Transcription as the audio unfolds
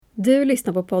Du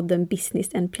lyssnar på podden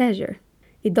Business and Pleasure.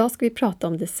 Idag ska vi prata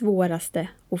om det svåraste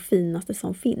och finaste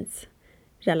som finns.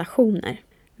 Relationer.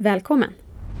 Välkommen!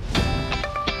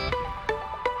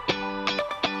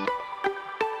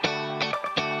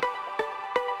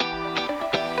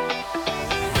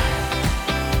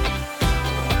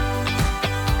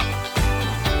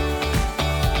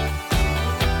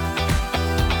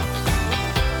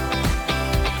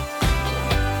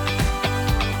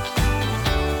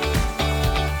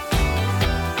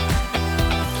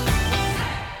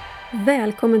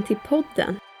 Välkommen till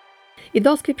podden!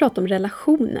 Idag ska vi prata om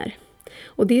relationer.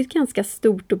 Och det är ett ganska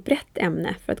stort och brett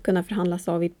ämne för att kunna förhandlas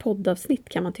av i ett poddavsnitt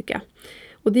kan man tycka.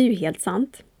 Och det är ju helt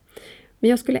sant. Men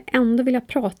jag skulle ändå vilja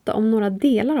prata om några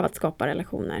delar av att skapa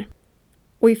relationer.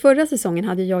 Och i förra säsongen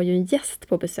hade jag ju en gäst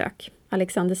på besök,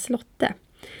 Alexander Slotte.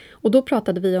 Och då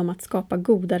pratade vi om att skapa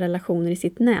goda relationer i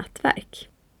sitt nätverk.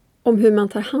 Om hur man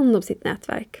tar hand om sitt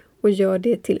nätverk och gör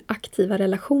det till aktiva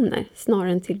relationer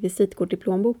snarare än till visitkort i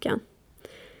plånboken.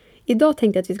 Idag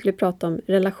tänkte jag att vi skulle prata om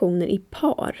relationer i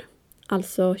par,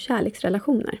 alltså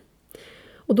kärleksrelationer.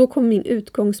 Och då kommer min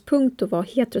utgångspunkt att vara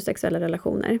heterosexuella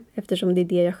relationer, eftersom det är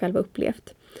det jag själv har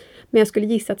upplevt. Men jag skulle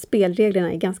gissa att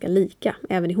spelreglerna är ganska lika,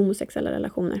 även i homosexuella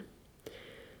relationer.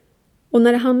 Och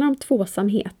när det handlar om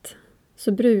tvåsamhet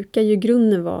så brukar ju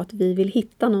grunden vara att vi vill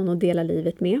hitta någon att dela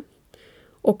livet med.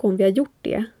 Och om vi har gjort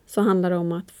det så handlar det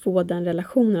om att få den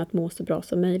relationen att må så bra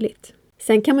som möjligt.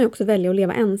 Sen kan man ju också välja att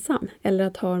leva ensam eller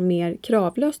att ha en mer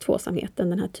kravlös tvåsamhet än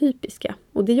den här typiska.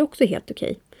 Och det är ju också helt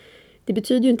okej. Det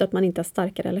betyder ju inte att man inte har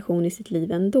starka relationer i sitt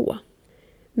liv ändå.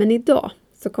 Men idag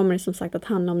så kommer det som sagt att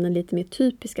handla om den lite mer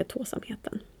typiska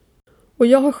tvåsamheten. Och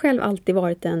jag har själv alltid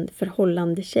varit en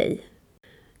förhållande tjej.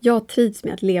 Jag trivs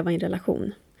med att leva i en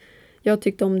relation. Jag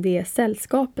tyckte om det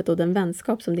sällskapet och den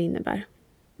vänskap som det innebär.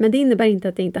 Men det innebär inte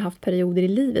att jag inte haft perioder i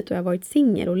livet då jag varit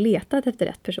singel och letat efter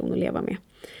rätt person att leva med.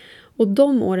 Och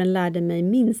de åren lärde mig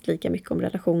minst lika mycket om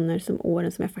relationer som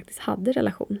åren som jag faktiskt hade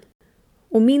relation.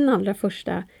 Och min allra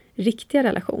första riktiga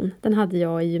relation, den hade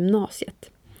jag i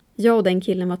gymnasiet. Jag och den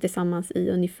killen var tillsammans i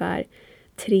ungefär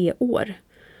 3 år.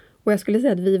 Och jag skulle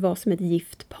säga att vi var som ett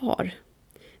gift par.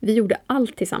 Vi gjorde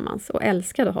allt tillsammans och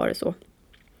älskade att ha det så.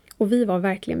 Och vi var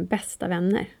verkligen bästa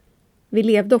vänner. Vi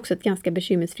levde också ett ganska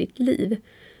bekymmersfritt liv,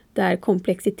 där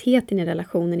komplexiteten i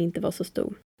relationen inte var så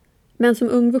stor. Men som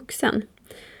ung vuxen,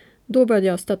 då började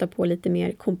jag stöta på lite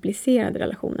mer komplicerade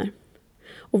relationer.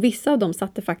 Och vissa av dem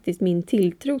satte faktiskt min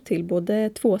tilltro till både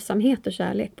tvåsamhet och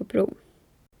kärlek på prov.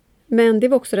 Men det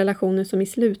var också relationer som i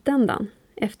slutändan,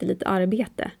 efter lite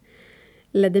arbete,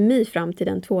 ledde mig fram till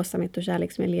den tvåsamhet och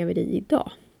kärlek som jag lever i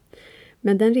idag.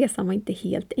 Men den resan var inte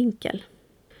helt enkel.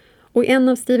 Och i en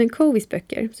av Stephen Coveys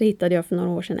böcker så hittade jag för några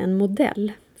år sedan en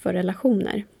modell för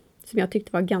relationer som jag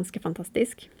tyckte var ganska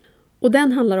fantastisk. Och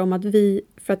den handlar om att vi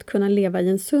för att kunna leva i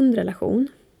en sund relation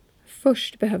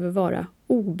först behöver vara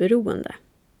oberoende.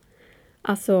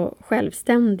 Alltså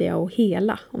självständiga och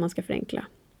hela om man ska förenkla.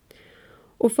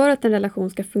 Och för att en relation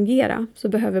ska fungera så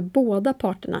behöver båda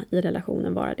parterna i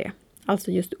relationen vara det.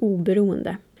 Alltså just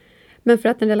oberoende. Men för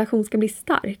att en relation ska bli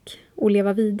stark och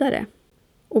leva vidare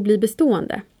och bli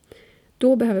bestående,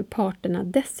 då behöver parterna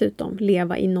dessutom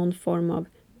leva i någon form av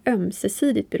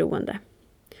ömsesidigt beroende.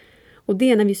 Och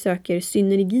det är när vi söker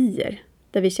synergier,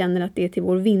 där vi känner att det är till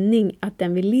vår vinning att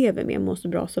den vi lever med mår så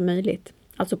bra som möjligt.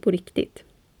 Alltså på riktigt.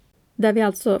 Där vi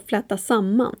alltså flätar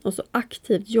samman och så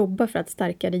aktivt jobbar för att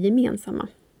stärka det gemensamma.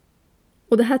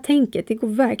 Och det här tänket, det går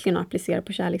verkligen att applicera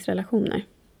på kärleksrelationer.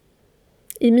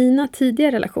 I mina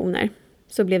tidiga relationer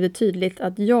så blev det tydligt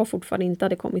att jag fortfarande inte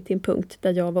hade kommit till en punkt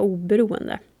där jag var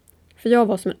oberoende. För jag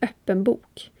var som en öppen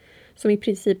bok som i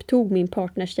princip tog min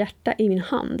partners hjärta i min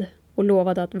hand och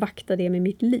lovade att vakta det med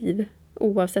mitt liv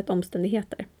oavsett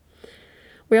omständigheter.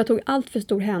 Och jag tog allt för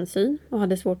stor hänsyn och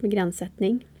hade svårt med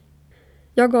gränssättning.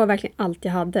 Jag gav verkligen allt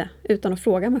jag hade utan att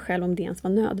fråga mig själv om det ens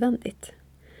var nödvändigt.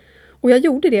 Och jag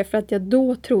gjorde det för att jag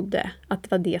då trodde att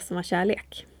det var det som var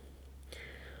kärlek.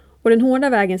 Och den hårda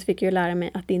vägen så fick jag lära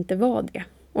mig att det inte var det.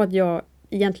 Och att jag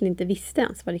egentligen inte visste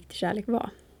ens vad riktig kärlek var.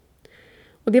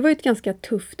 Och det var ju ett ganska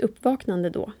tufft uppvaknande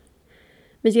då.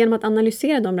 Men genom att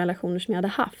analysera de relationer som jag hade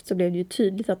haft så blev det ju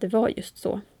tydligt att det var just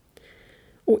så.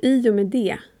 Och i och med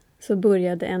det så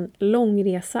började en lång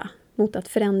resa mot att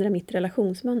förändra mitt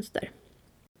relationsmönster.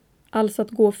 Alltså att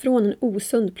gå från en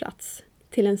osund plats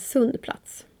till en sund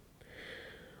plats.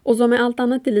 Och som med allt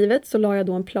annat i livet så la jag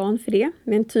då en plan för det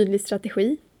med en tydlig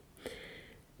strategi.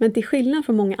 Men till skillnad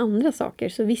från många andra saker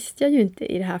så visste jag ju inte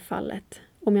i det här fallet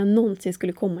om jag någonsin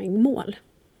skulle komma i mål.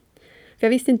 För jag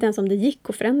visste inte ens om det gick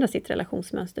att förändra sitt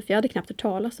relationsmönster, för jag hade knappt hört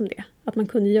talas om det. Att man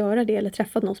kunde göra det eller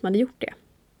träffat någon som hade gjort det.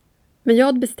 Men jag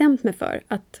hade bestämt mig för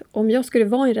att om jag skulle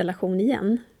vara i en relation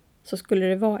igen så skulle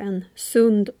det vara en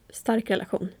sund, stark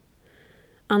relation.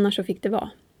 Annars så fick det vara.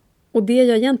 Och det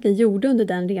jag egentligen gjorde under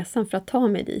den resan för att ta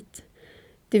mig dit,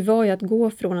 det var ju att gå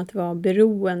från att vara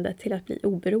beroende till att bli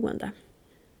oberoende.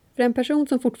 För en person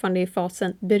som fortfarande är i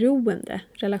fasen beroende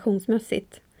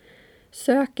relationsmässigt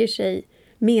söker sig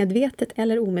medvetet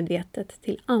eller omedvetet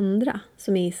till andra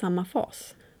som är i samma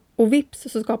fas. Och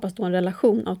vips så skapas då en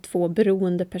relation av 2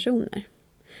 beroende personer.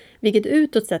 Vilket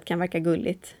utåt sett kan verka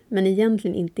gulligt, men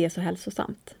egentligen inte är så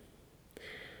hälsosamt.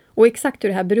 Och exakt hur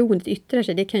det här beroendet yttrar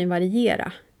sig, det kan ju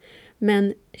variera.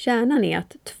 Men kärnan är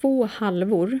att 2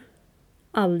 halvor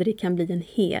aldrig kan bli en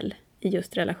hel i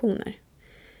just relationer.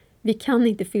 Vi kan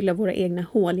inte fylla våra egna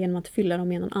hål genom att fylla dem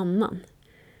med någon annan.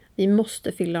 Vi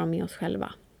måste fylla dem med oss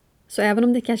själva. Så även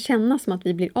om det kan kännas som att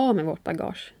vi blir av med vårt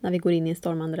bagage när vi går in i en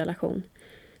stormande relation,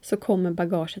 så kommer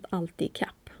bagaget alltid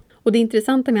ikapp. Och det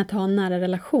intressanta med att ha en nära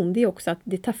relation, det är också att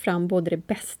det tar fram både det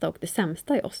bästa och det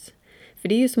sämsta i oss. För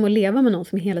det är ju som att leva med någon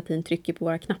som hela tiden trycker på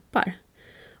våra knappar.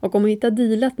 Och om vi inte har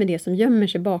dealat med det som gömmer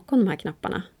sig bakom de här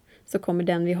knapparna, så kommer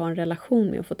den vi har en relation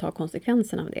med att få ta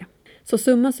konsekvenserna av det. Så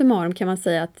summa summarum kan man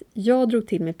säga att jag drog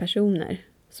till med personer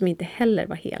som inte heller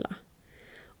var hela.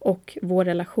 Och vår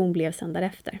relation blev sedan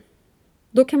därefter.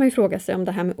 Då kan man ju fråga sig om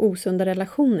det här med osunda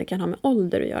relationer kan ha med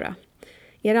ålder att göra.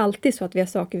 Är det alltid så att vi har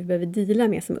saker vi behöver deala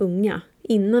med som unga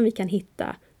innan vi kan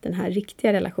hitta den här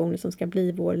riktiga relationen som ska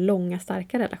bli vår långa,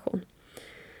 starka relation?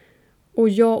 Och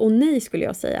ja och nej skulle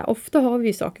jag säga. Ofta har vi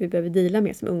ju saker vi behöver deala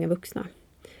med som unga vuxna.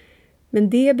 Men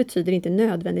det betyder inte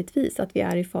nödvändigtvis att vi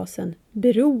är i fasen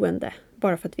beroende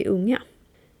bara för att vi är unga.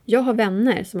 Jag har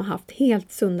vänner som har haft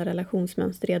helt sunda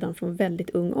relationsmönster redan från väldigt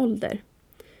ung ålder.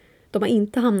 De har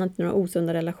inte hamnat i några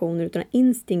osunda relationer utan har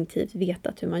instinktivt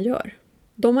vetat hur man gör.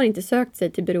 De har inte sökt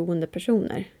sig till beroende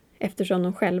personer eftersom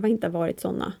de själva inte har varit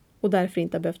sådana och därför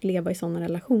inte har behövt leva i sådana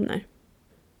relationer.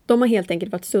 De har helt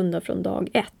enkelt varit sunda från dag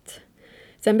 1.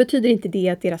 Sen betyder inte det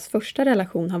att deras första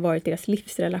relation har varit deras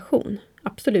livsrelation.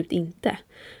 Absolut inte.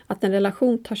 Att en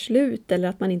relation tar slut eller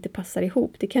att man inte passar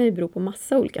ihop, det kan ju bero på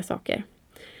massa olika saker.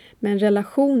 Men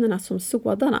relationerna som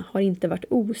sådana har inte varit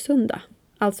osunda.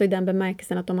 Alltså i den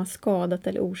bemärkelsen att de har skadat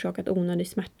eller orsakat onödig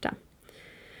smärta.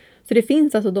 Så det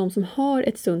finns alltså de som har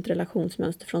ett sunt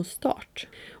relationsmönster från start.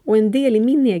 Och en del i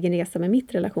min egen resa med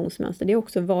mitt relationsmönster, det har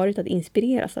också varit att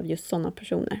inspireras av just sådana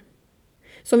personer.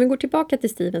 Så om vi går tillbaka till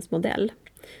Stevens modell,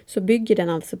 så bygger den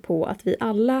alltså på att vi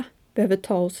alla behöver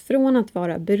ta oss från att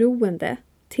vara beroende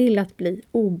till att bli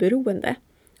oberoende.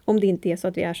 Om det inte är så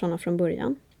att vi är sådana från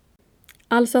början.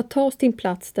 Alltså att ta oss till en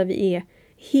plats där vi är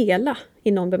hela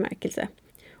i någon bemärkelse.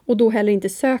 Och då heller inte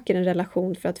söker en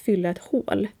relation för att fylla ett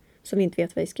hål som vi inte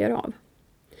vet vad vi ska göra av.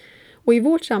 Och i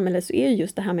vårt samhälle så är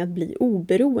just det här med att bli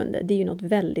oberoende, det är ju något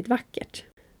väldigt vackert.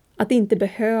 Att inte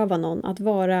behöva någon, att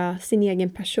vara sin egen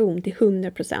person till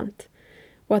 100%.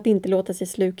 Och att inte låta sig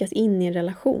slukas in i en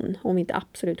relation om vi inte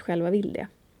absolut själva vill det.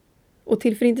 Och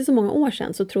till för inte så många år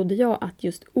sedan så trodde jag att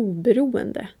just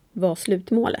oberoende var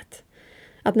slutmålet.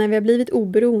 Att när vi har blivit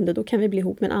oberoende då kan vi bli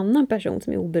ihop med en annan person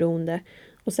som är oberoende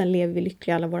och sen lever vi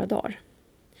lyckliga alla våra dagar.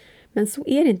 Men så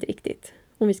är det inte riktigt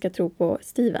om vi ska tro på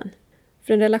Steven.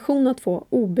 För en relation av 2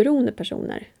 oberoende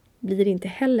personer blir inte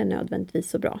heller nödvändigtvis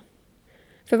så bra.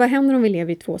 För vad händer om vi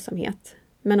lever i tvåsamhet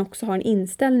men också har en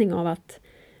inställning av att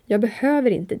jag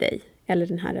behöver inte dig eller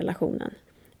den här relationen.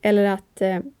 Eller att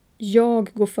jag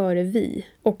går före vi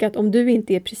och att om du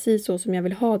inte är precis så som jag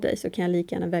vill ha dig så kan jag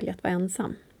lika gärna välja att vara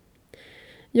ensam.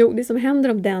 Jo, det som händer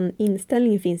om den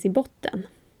inställningen finns i botten,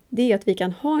 det är att vi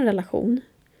kan ha en relation,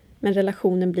 men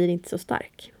relationen blir inte så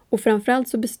stark. Och framförallt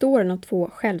så består den av 2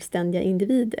 självständiga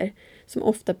individer som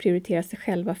ofta prioriterar sig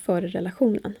själva före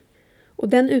relationen. Och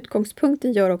den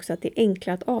utgångspunkten gör också att det är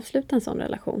enklare att avsluta en sån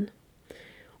relation.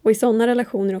 Och i sådana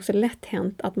relationer är det också lätt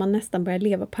hänt att man nästan börjar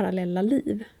leva parallella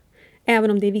liv.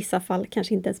 Även om det i vissa fall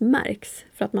kanske inte ens märks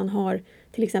för att man har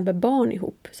till exempel barn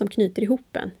ihop som knyter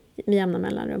ihop en med jämna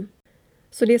mellanrum.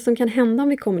 Så det som kan hända om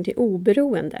vi kommer till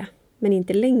oberoende, men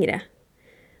inte längre,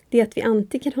 det är att vi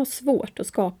antingen har svårt att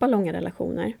skapa långa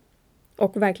relationer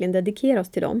och verkligen dedikera oss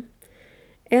till dem.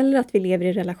 Eller att vi lever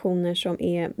i relationer som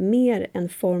är mer en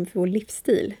form för vår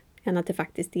livsstil än att det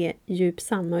faktiskt är djup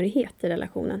samhörighet i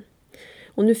relationen.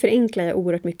 Och nu förenklar jag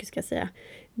oerhört mycket ska jag säga,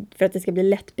 för att det ska bli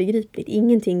lättbegripligt.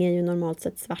 Ingenting är ju normalt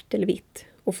sett svart eller vitt.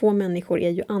 Och få människor är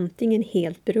ju antingen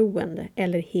helt beroende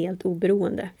eller helt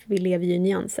oberoende, för vi lever ju i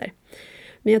nyanser.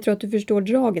 Men jag tror att du förstår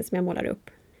dragen som jag målar upp.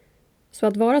 Så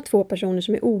att vara 2 personer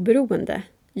som är oberoende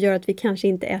gör att vi kanske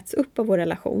inte äts upp av vår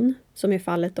relation, som är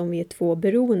fallet om vi är 2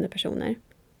 beroende personer.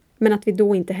 Men att vi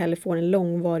då inte heller får en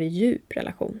långvarig djup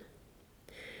relation.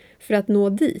 För att nå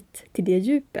dit, till det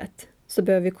djupet, så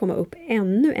behöver vi komma upp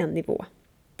ännu en nivå,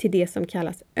 till det som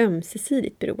kallas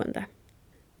ömsesidigt beroende.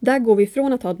 Där går vi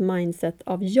från att ha ett mindset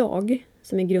av jag,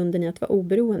 som är grunden i att vara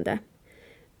oberoende,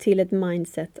 till ett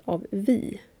mindset av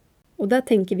vi. Och där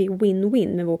tänker vi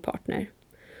win-win med vår partner.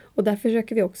 Och där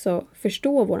försöker vi också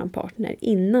förstå vår partner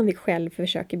innan vi själv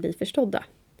försöker bli förstådda.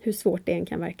 Hur svårt det än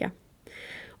kan verka.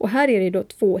 Och här är det då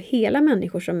två hela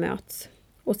människor som möts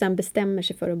och sen bestämmer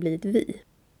sig för att bli ett vi.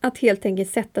 Att helt enkelt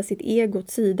sätta sitt ego åt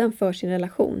sidan för sin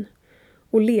relation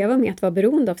och leva med att vara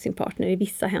beroende av sin partner i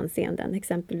vissa hänseenden,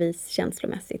 exempelvis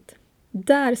känslomässigt.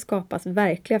 Där skapas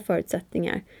verkliga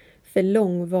förutsättningar för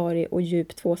långvarig och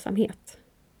djup tvåsamhet.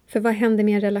 För vad händer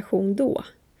med en relation då?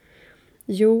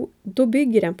 Jo, då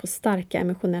bygger den på starka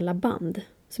emotionella band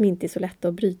som inte är så lätta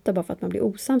att bryta bara för att man blir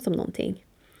osams om någonting.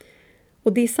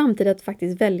 Och det är samtidigt att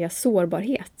faktiskt välja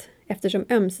sårbarhet, eftersom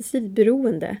ömsesidigt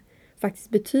beroende faktiskt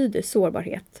betyder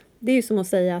sårbarhet. Det är ju som att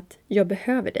säga att jag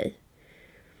behöver dig.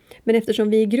 Men eftersom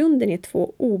vi i grunden är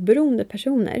två oberoende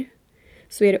personer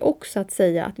så är det också att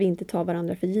säga att vi inte tar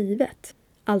varandra för givet.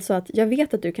 Alltså att jag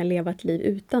vet att du kan leva ett liv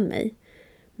utan mig,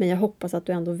 men jag hoppas att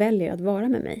du ändå väljer att vara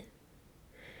med mig.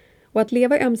 Och att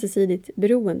leva ömsesidigt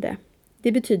beroende,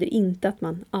 det betyder inte att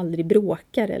man aldrig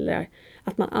bråkar eller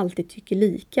att man alltid tycker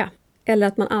lika. Eller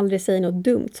att man aldrig säger något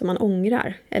dumt som man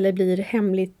ångrar eller blir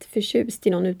hemligt förtjust i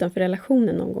någon utanför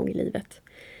relationen någon gång i livet.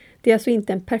 Det är alltså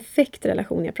inte en perfekt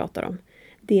relation jag pratar om.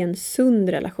 Det är en sund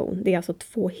relation. Det är alltså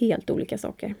två helt olika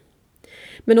saker.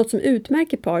 Men något som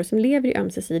utmärker par som lever i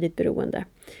ömsesidigt beroende,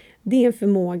 det är en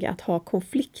förmåga att ha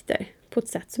konflikter på ett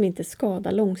sätt som inte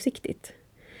skadar långsiktigt.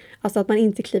 Alltså att man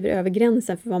inte kliver över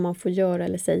gränsen för vad man får göra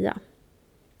eller säga.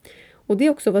 Och det är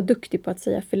också att vara duktig på att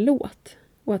säga förlåt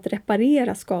och att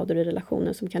reparera skador i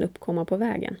relationen som kan uppkomma på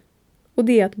vägen. Och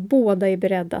det är att båda är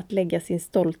beredda att lägga sin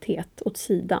stolthet åt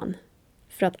sidan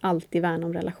för att alltid värna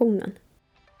om relationen.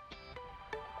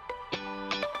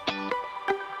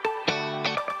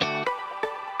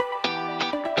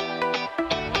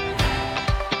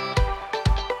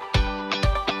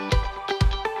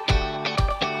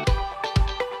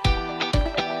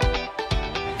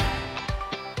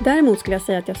 Däremot skulle jag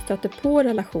säga att jag stöter på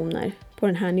relationer på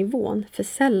den här nivån för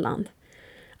sällan.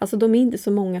 Alltså de är inte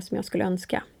så många som jag skulle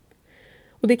önska.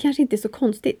 Och det kanske inte är så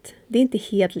konstigt. Det är inte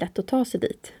helt lätt att ta sig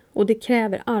dit. Och det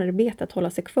kräver arbete att hålla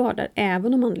sig kvar där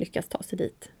även om man lyckas ta sig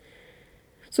dit.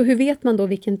 Så hur vet man då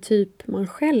vilken typ man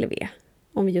själv är?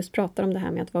 Om vi just pratar om det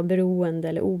här med att vara beroende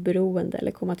eller oberoende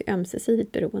eller komma till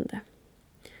ömsesidigt beroende.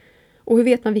 Och hur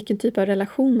vet man vilken typ av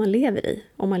relation man lever i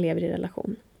om man lever i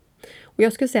relation? Och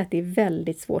jag skulle säga att det är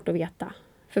väldigt svårt att veta.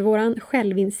 För våran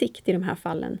självinsikt i de här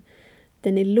fallen,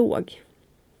 den är låg.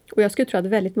 Och jag skulle tro att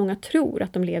väldigt många tror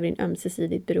att de lever i en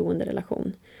ömsesidigt beroende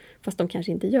relation. Fast de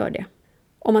kanske inte gör det.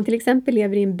 Om man till exempel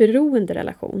lever i en beroende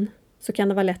relation så kan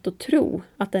det vara lätt att tro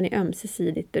att den är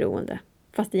ömsesidigt beroende.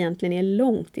 Fast egentligen är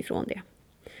långt ifrån det.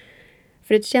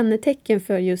 För ett kännetecken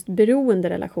för just beroende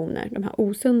relationer, de här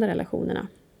osunda relationerna,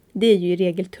 det är ju i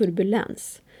regel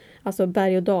turbulens. Alltså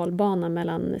berg- och dalbana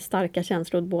mellan starka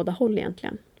känslor åt båda håll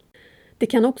egentligen. Det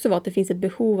kan också vara att det finns ett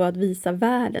behov av att visa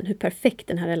världen hur perfekt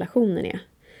den här relationen är.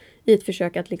 I ett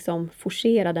försök att liksom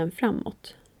forcera den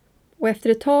framåt. Och efter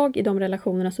ett tag i de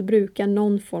relationerna så brukar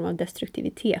någon form av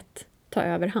destruktivitet ta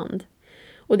överhand.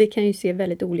 Och det kan ju se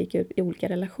väldigt olika ut i olika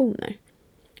relationer.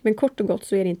 Men kort och gott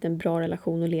så är det inte en bra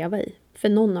relation att leva i. För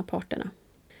någon av parterna.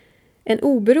 En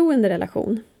oberoende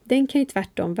relation, den kan ju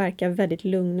tvärtom verka väldigt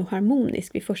lugn och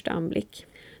harmonisk vid första anblick.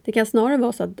 Det kan snarare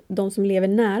vara så att de som lever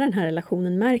nära den här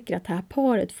relationen märker att det här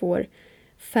paret får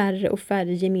färre och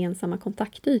färre gemensamma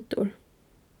kontaktytor.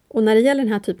 Och när det gäller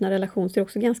den här typen av relation så är det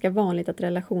också ganska vanligt att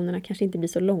relationerna kanske inte blir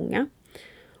så långa.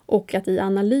 Och att i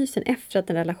analysen efter att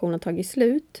en relation har tagit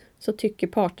slut så tycker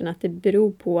parterna att det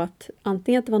beror på att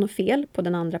antingen att det var något fel på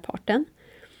den andra parten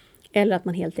eller att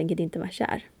man helt enkelt inte var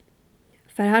kär.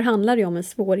 För här handlar det om en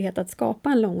svårighet att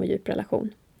skapa en lång och djup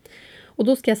relation. Och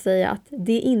då ska jag säga att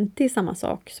det inte är samma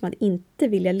sak som att inte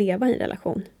vilja leva i en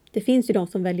relation. Det finns ju de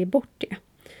som väljer bort det.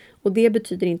 Och det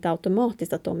betyder inte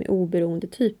automatiskt att de är oberoende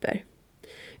typer.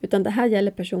 Utan det här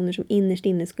gäller personer som innerst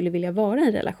inne skulle vilja vara i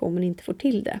en relation men inte får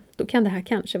till det. Då kan det här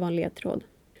kanske vara en ledtråd.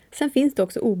 Sen finns det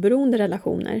också oberoende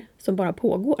relationer som bara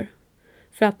pågår.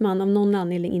 För att man av någon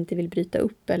anledning inte vill bryta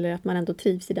upp eller att man ändå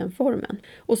trivs i den formen.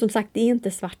 Och som sagt, det är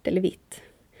inte svart eller vitt.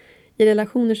 I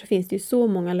relationer så finns det ju så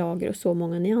många lager och så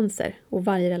många nyanser. Och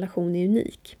varje relation är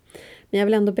unik. Men jag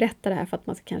vill ändå berätta det här för att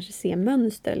man ska kanske se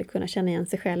mönster eller kunna känna igen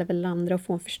sig själv eller andra och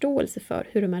få en förståelse för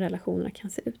hur de här relationerna kan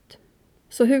se ut.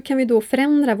 Så hur kan vi då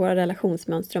förändra våra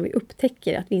relationsmönster om vi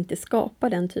upptäcker att vi inte skapar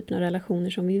den typen av relationer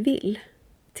som vi vill?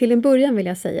 Till en början vill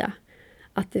jag säga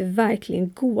att det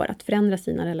verkligen går att förändra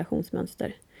sina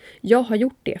relationsmönster. Jag har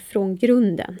gjort det från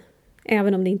grunden,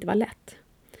 även om det inte var lätt.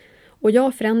 Och jag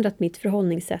har förändrat mitt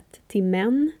förhållningssätt till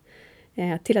män,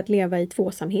 till att leva i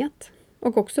tvåsamhet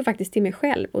och också faktiskt till mig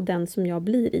själv och den som jag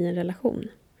blir i en relation.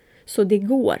 Så det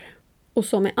går. Och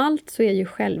som med allt så är ju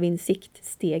självinsikt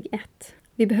steg 1.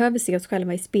 Vi behöver se oss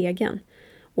själva i spegeln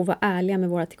och vara ärliga med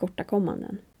våra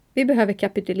tillkortakommanden. Vi behöver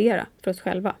kapitulera för oss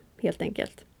själva, helt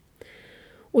enkelt.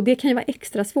 Och det kan ju vara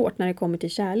extra svårt när det kommer till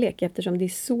kärlek eftersom det är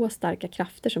så starka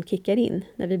krafter som kickar in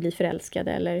när vi blir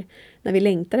förälskade eller när vi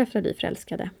längtar efter att bli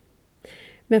förälskade.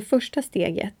 Men första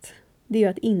steget, det är ju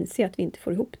att inse att vi inte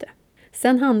får ihop det.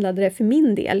 Sen handlade det för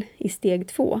min del i steg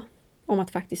 2 om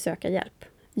att faktiskt söka hjälp.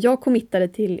 Jag committade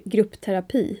till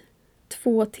gruppterapi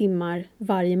 2 timmar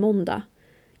varje måndag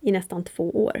i nästan 2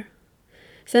 år.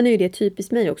 Sen är ju det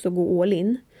typiskt mig också att gå all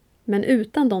in. Men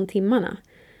utan de timmarna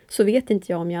så vet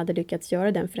inte jag om jag hade lyckats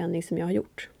göra den förändring som jag har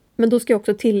gjort. Men då ska jag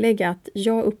också tillägga att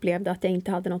jag upplevde att jag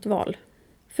inte hade något val.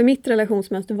 För mitt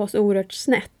relationsmönster var så oerhört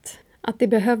snett att det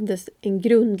behövdes en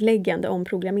grundläggande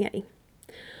omprogrammering.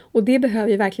 Och det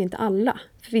behöver ju verkligen inte alla.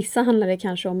 För vissa handlar det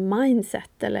kanske om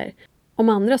mindset eller om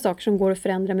andra saker som går att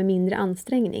förändra med mindre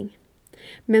ansträngning.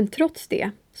 Men trots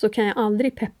det så kan jag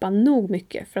aldrig peppa nog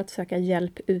mycket för att söka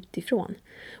hjälp utifrån.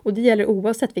 Och det gäller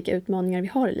oavsett vilka utmaningar vi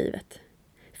har i livet.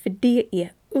 För det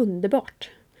är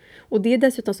underbart. Och det är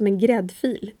dessutom som en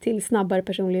gräddfil till snabbare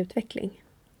personlig utveckling.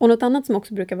 Och något annat som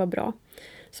också brukar vara bra,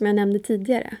 som jag nämnde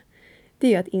tidigare, det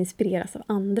är ju att inspireras av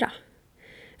andra.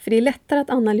 För det är lättare att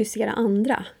analysera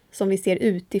andra som vi ser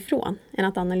utifrån än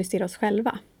att analysera oss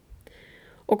själva.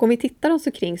 Och om vi tittar oss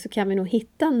omkring så kan vi nog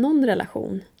hitta någon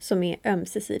relation som är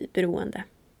ömsesidigt beroende.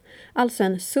 Alltså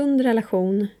en sund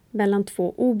relation mellan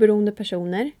 2 oberoende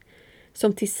personer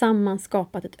som tillsammans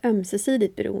skapat ett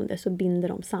ömsesidigt beroende så binder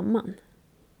de samman.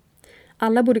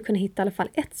 Alla borde kunna hitta i alla fall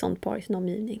ett sådant par i sin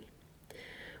omgivning.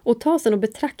 Och ta sen och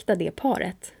betrakta det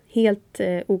paret, helt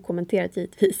okommenterat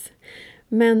givetvis.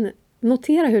 Men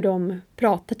notera hur de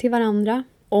pratar till varandra,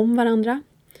 om varandra,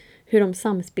 hur de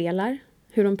samspelar,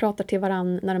 hur de pratar till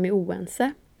varandra när de är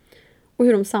oense och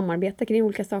hur de samarbetar kring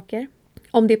olika saker.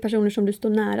 Om det är personer som du står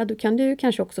nära, då kan du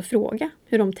kanske också fråga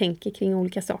hur de tänker kring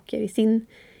olika saker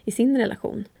i sin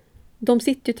relation. De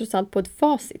sitter ju trots allt på ett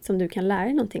facit som du kan lära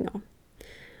dig någonting av.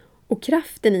 Och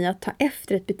kraften i att ta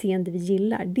efter ett beteende vi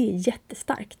gillar, det är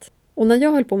jättestarkt. Och när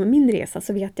jag höll på med min resa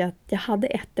så vet jag att jag hade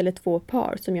 1 eller 2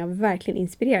 par som jag verkligen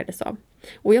inspirerades av.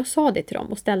 Och jag sa det till dem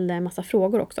och ställde en massa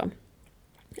frågor också.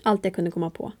 Allt jag kunde komma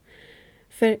på.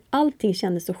 För allting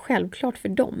kändes så självklart för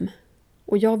dem.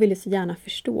 Och jag ville så gärna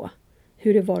förstå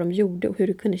hur det var de gjorde och hur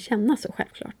det kunde kännas så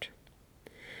självklart.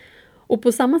 Och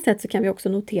på samma sätt så kan vi också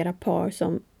notera par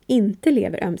som inte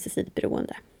lever ömsesidigt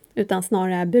beroende. Utan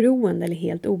snarare är beroende eller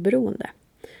helt oberoende.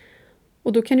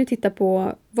 Och då kan du titta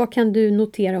på vad kan du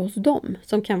notera hos dem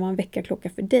som kan vara en väckarklocka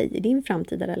för dig i din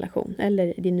framtida relation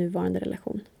eller i din nuvarande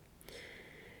relation.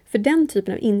 För den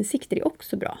typen av insikter är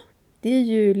också bra. Det är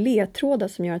ju ledtrådar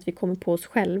som gör att vi kommer på oss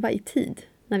själva i tid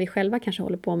när vi själva kanske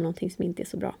håller på med någonting som inte är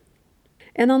så bra.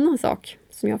 En annan sak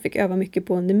som jag fick öva mycket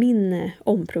på under min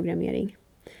omprogrammering,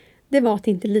 det var att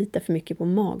inte lita för mycket på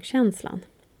magkänslan.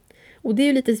 Och det är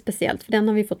ju lite speciellt för den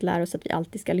har vi fått lära oss att vi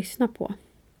alltid ska lyssna på.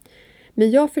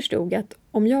 Men jag förstod att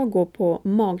om jag går på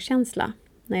magkänsla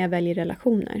när jag väljer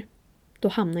relationer, då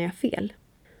hamnar jag fel.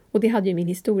 Och det hade ju min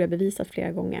historia bevisat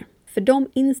flera gånger. För de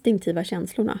instinktiva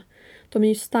känslorna, de är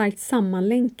ju starkt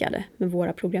sammanlänkade med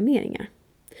våra programmeringar.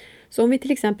 Så om vi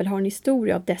till exempel har en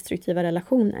historia av destruktiva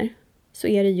relationer, så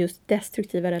är det just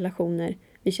destruktiva relationer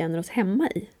vi känner oss hemma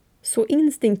i. Så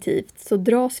instinktivt så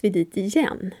dras vi dit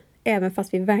igen, även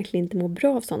fast vi verkligen inte mår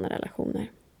bra av sådana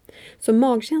relationer. Så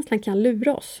magkänslan kan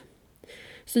lura oss.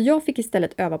 Så jag fick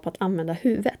istället öva på att använda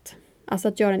huvudet. Alltså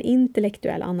att göra en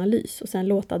intellektuell analys och sen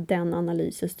låta den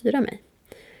analysen styra mig.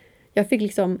 Jag fick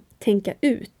liksom tänka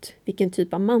ut vilken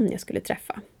typ av man jag skulle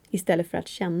träffa istället för att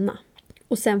känna.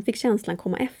 Och sen fick känslan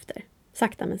komma efter,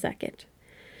 sakta men säkert.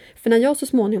 För när jag så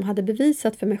småningom hade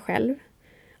bevisat för mig själv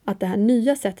att det här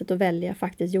nya sättet att välja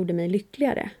faktiskt gjorde mig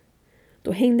lyckligare,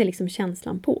 då hängde liksom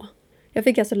känslan på. Jag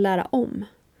fick alltså lära om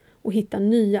och hitta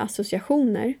nya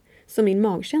associationer som min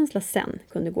magkänsla sen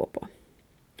kunde gå på.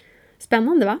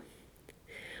 Spännande va?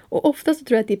 Och ofta så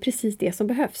tror jag att det är precis det som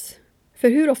behövs. För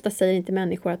hur ofta säger inte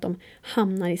människor att de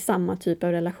hamnar i samma typ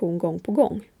av relation gång på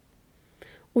gång?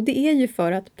 Och det är ju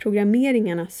för att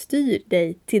programmeringarna styr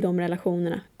dig till de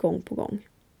relationerna gång på gång.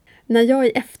 När jag i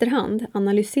efterhand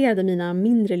analyserade mina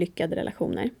mindre lyckade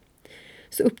relationer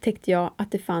så upptäckte jag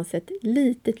att det fanns ett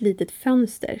litet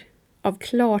fönster av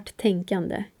klart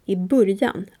tänkande i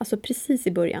början, alltså precis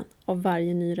i början av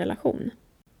varje ny relation.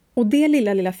 Och det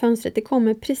lilla fönstret, det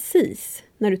kommer precis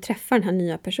när du träffar den här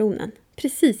nya personen.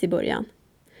 Precis i början.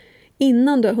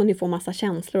 Innan du har hunnit få massa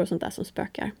känslor och sånt där som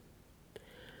spökar.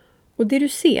 Och det du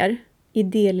ser i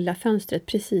det lilla fönstret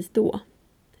precis då,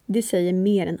 det säger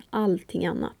mer än allting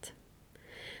annat.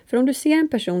 För om du ser en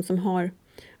person som har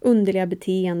underliga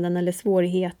beteenden eller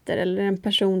svårigheter, eller en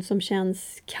person som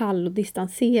känns kall och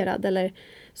distanserad, eller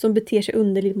som beter sig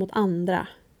underligt mot andra,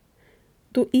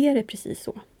 då är det precis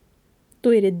så.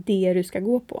 Då är det du ska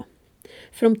gå på.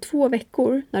 För om 2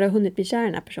 veckor, när du har hunnit bli kär i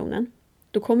den här personen,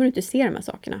 då kommer du inte se de här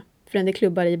sakerna, förrän det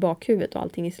klubbar i bakhuvudet och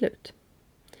allting är slut.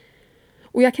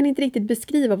 Och jag kan inte riktigt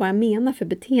beskriva vad jag menar för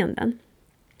beteenden,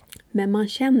 men man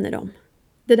känner dem.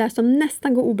 Det där som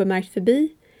nästan går obemärkt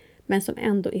förbi, men som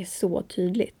ändå är så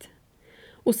tydligt.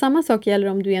 Och samma sak gäller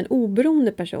om du är en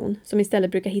oberoende person som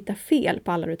istället brukar hitta fel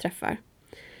på alla du träffar.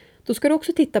 Då ska du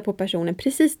också titta på personen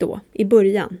precis då, i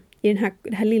början, i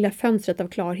det här lilla fönstret av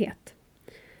klarhet.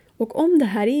 Och om det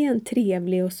här är en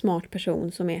trevlig och smart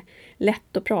person som är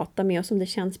lätt att prata med och som det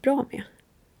känns bra med,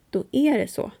 då är det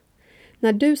så.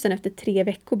 När du sen efter 3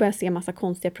 veckor börjar se massa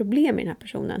konstiga problem i den här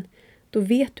personen, då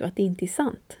vet du att det inte är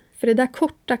sant. För det där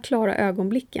korta, klara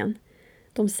ögonblicken,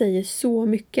 de säger så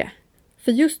mycket.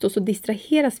 För just då så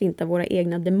distraheras vi inte av våra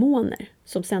egna demoner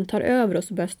som sen tar över oss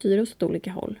och börjar styra oss åt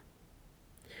olika håll.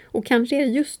 Och kanske är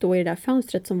det just då i det där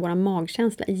fönstret som våra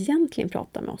magkänsla egentligen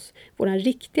pratar med oss. Våra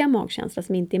riktiga magkänsla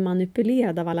som inte är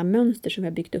manipulerad av alla mönster som vi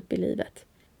har byggt upp i livet.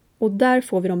 Och där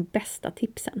får vi de bästa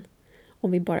tipsen,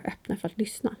 om vi bara öppnar för att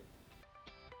lyssna.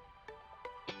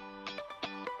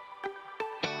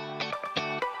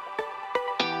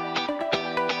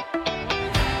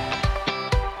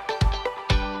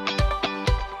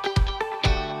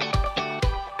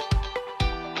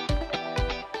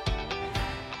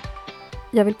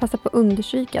 Jag vill passa på att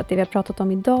understryka att det vi har pratat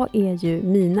om idag är ju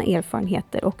mina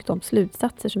erfarenheter och de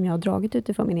slutsatser som jag har dragit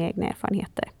utifrån mina egna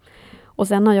erfarenheter. Och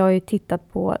sen har jag ju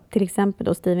tittat på till exempel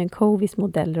då Stephen Coveys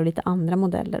modeller och lite andra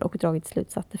modeller och dragit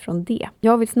slutsatser från det.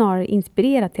 Jag vill snarare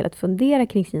inspirera till att fundera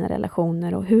kring sina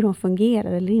relationer och hur de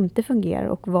fungerar eller inte fungerar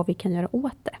och vad vi kan göra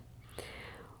åt det.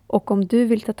 Och om du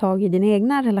vill ta tag i dina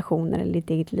egna relationer eller ditt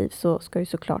eget liv så ska du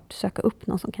såklart söka upp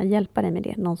någon som kan hjälpa dig med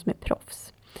det, någon som är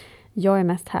proffs. Jag är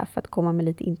mest här för att komma med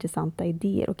lite intressanta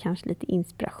idéer och kanske lite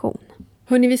inspiration.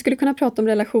 Hörrni, vi skulle kunna prata om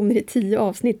relationer i 10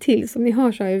 avsnitt till. Som ni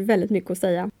hör så har jag väldigt mycket att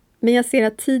säga. Men jag ser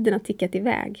att tiden har tickat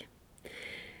iväg.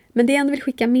 Men det jag ändå vill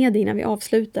skicka med dig innan vi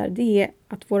avslutar, det är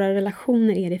att våra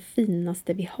relationer är det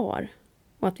finaste vi har.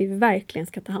 Och att vi verkligen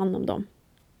ska ta hand om dem.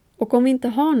 Och om vi inte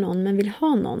har någon men vill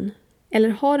ha någon, eller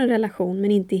har en relation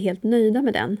men inte är helt nöjda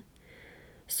med den,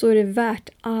 så är det värt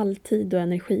all tid och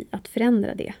energi att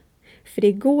förändra det. För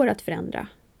det går att förändra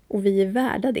och vi är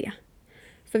värda det.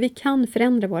 För vi kan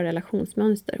förändra våra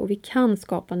relationsmönster och vi kan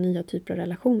skapa nya typer av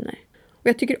relationer. Och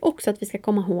jag tycker också att vi ska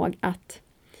komma ihåg att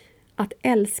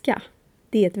älska,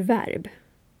 det är ett verb.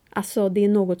 Alltså det är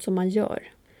något som man gör.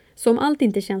 Så om allt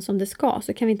inte känns som det ska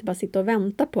så kan vi inte bara sitta och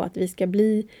vänta på att vi ska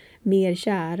bli mer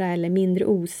kära eller mindre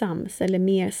osams eller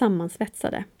mer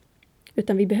sammansvetsade.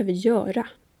 Utan vi behöver göra.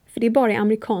 För det är bara i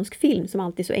amerikansk film som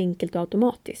allt är så enkelt och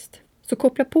automatiskt. Så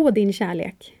koppla på din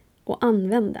kärlek och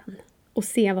använd den och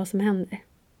se vad som händer.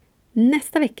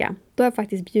 Nästa vecka då har jag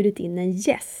faktiskt bjudit in en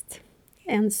gäst.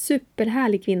 En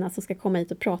superhärlig kvinna som ska komma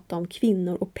hit och prata om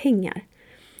kvinnor och pengar.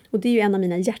 Och det är ju en av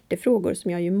mina hjärtefrågor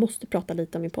som jag ju måste prata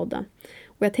lite om i podden.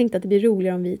 Och jag tänkte att det blir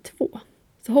roligare om vi är 2.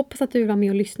 Så hoppas att du vill vara med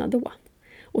och lyssna då.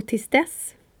 Och tills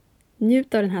dess,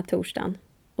 njut av den här torsdagen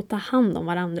och ta hand om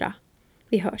varandra.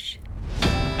 Vi hörs!